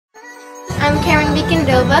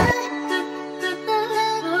Bicondova.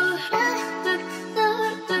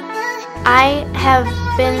 I have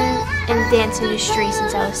been in the dance industry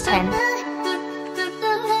since I was 10.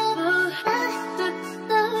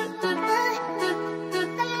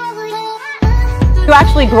 You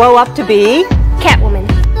actually grow up to be? Catwoman.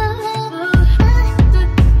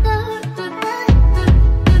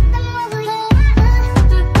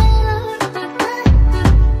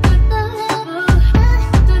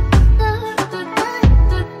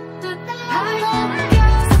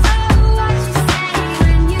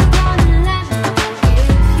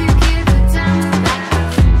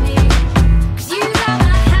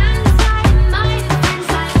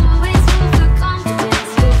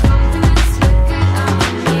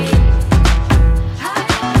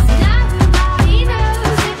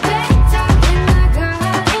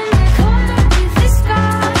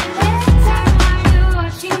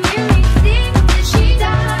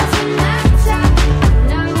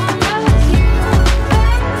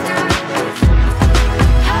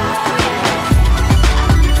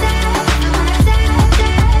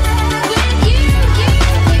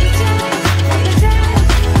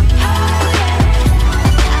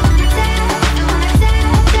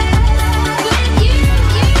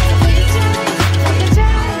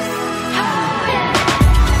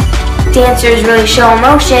 Dancers really show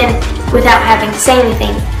emotion without having to say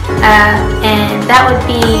anything, and that would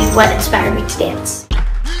be what inspired me to dance.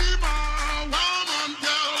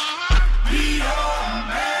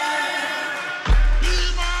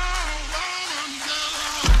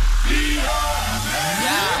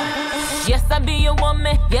 Yes, I be your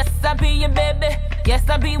woman, yes, I be your baby. Yes,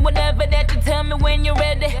 I be whatever that you tell me when you're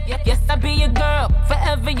ready. Yes, I be your girl,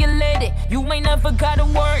 forever your lady. You ain't never gotta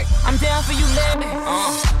worry, I'm down for you, baby.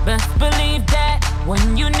 Best believe that,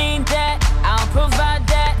 when you need that, I'll provide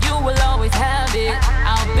that. You will always have it.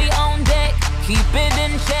 I'll be on deck, keep it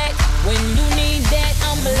in check. When you need that,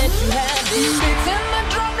 I'ma let you have it. Beats in my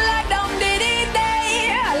drum like dum diddy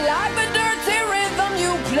day. I like the dirty rhythm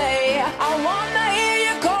you play. I wanna hear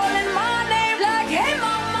you calling my name like, hey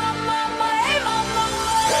mama, mama, hey mama.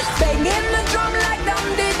 Banging the drum like dum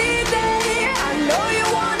diddy day. I know you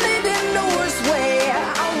want it in the worst way.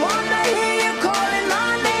 I wanna hear you calling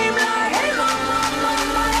my name like, hey mama,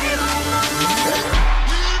 mama, hey mama.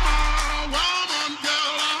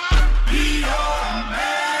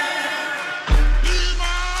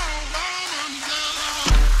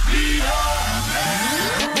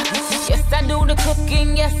 Yes, I do the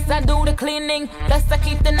cooking, yes, I do the cleaning. Plus I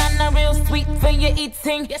keep the nana real sweet for your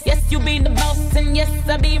eating. Yes, you be the boss and yes,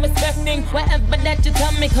 I be respecting whatever that you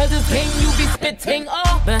tell me, cause it's game you be spitting.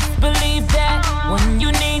 Oh, best believe that, when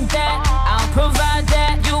you need that, I'll provide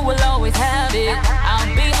that. You will always have it. I'll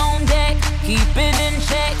be on deck, keep it in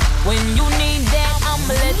check. When you need that,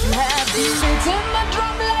 I'ma let you have it. Beats in my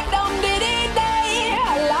drum like dum diddy day.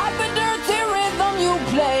 I like the dirty rhythm you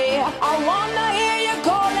play. I wanna hear you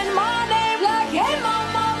calling my name like, hey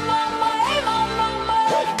mama, mama, hey mama.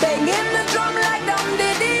 Banging the drum like dum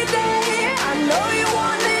diddy day. I know you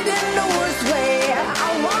want it in the worst way. I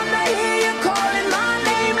wanna hear you calling my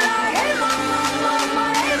name like, hey mama, mama,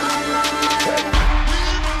 hey mama.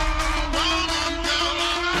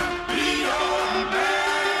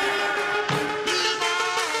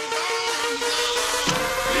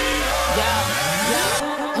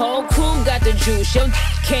 Whole crew got the juice, your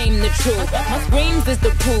came the truth. My screams is the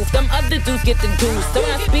proof, them other dudes get the deuce. So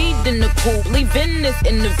I speed in the coupe, leaving this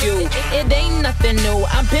interview. It ain't nothing new,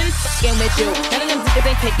 I've been fucking with you. None of them niggas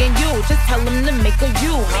ain't taking you, just tell them to make a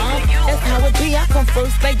you, huh? That's how it be, I come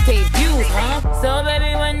first like debuts, huh? So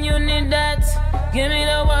baby, when you need that, give me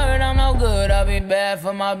the word, I'm no good, I'll be bad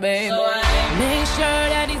for my baby. Make sure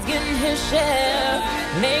that he's getting his share.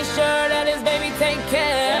 Make sure that his baby take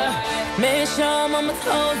care. Make sure I'm on my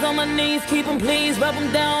toes, on my knees, keep him please, rub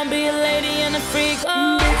him down, be a lady and a freak.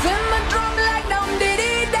 Oh. Beats in my drum like dum diddy